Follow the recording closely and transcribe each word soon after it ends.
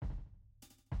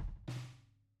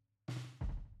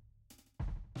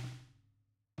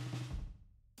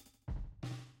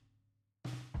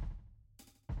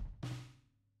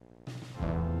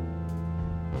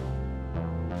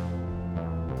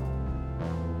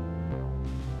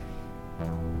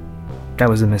That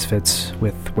was the Misfits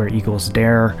with Where Eagles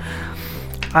Dare.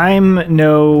 I'm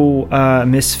no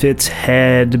Misfits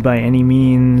head by any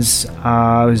means.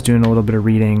 I was doing a little bit of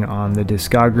reading on the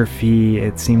discography.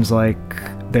 It seems like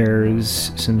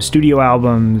there's some studio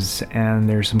albums and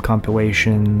there's some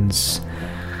compilations,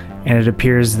 and it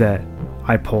appears that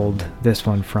I pulled this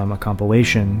one from a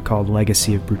compilation called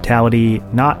Legacy of Brutality.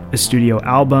 Not a studio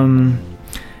album,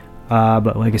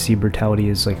 but Legacy of Brutality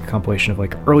is like a compilation of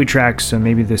like early tracks, so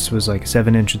maybe this was like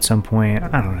 7-inch at some point.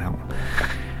 I don't know.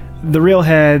 The real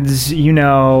heads, you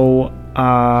know,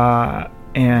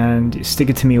 and Stick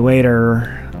It To Me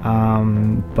Later,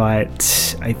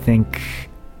 but I think,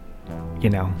 you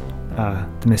know,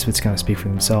 the Misfits kind of speak for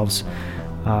themselves.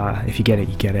 If you get it,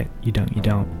 you get it. You don't, you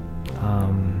don't.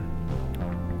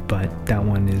 But that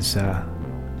one is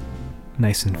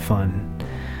nice and fun.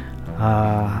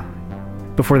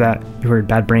 Before that, you heard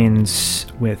Bad Brains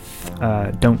with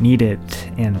Don't Need It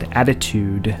and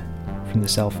Attitude from the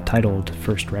self-titled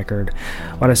first record.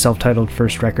 A lot of self-titled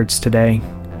first records today.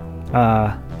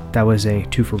 That was a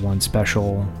 2-for-1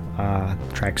 special.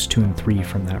 Tracks 2 and 3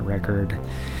 from that record.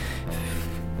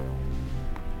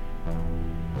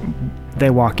 They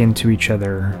walk into each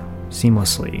other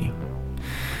seamlessly.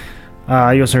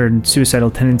 You also heard Suicidal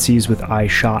Tendencies with I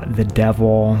Shot the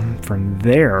Devil from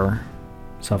their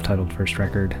self-titled first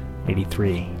record,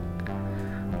 83.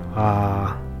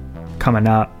 Coming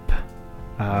up,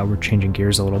 we're changing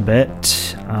gears a little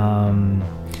bit. You're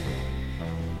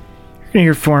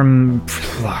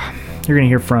gonna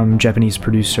hear from Japanese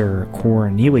producer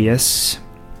Cornelius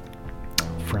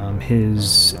from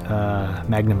his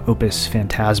magnum opus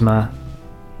Phantasma,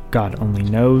 God Only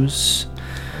Knows,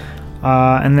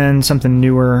 and then something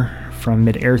newer from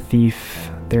Mid-Air Thief,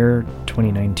 their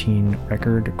 2019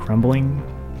 record Crumbling.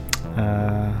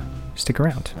 Stick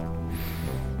around.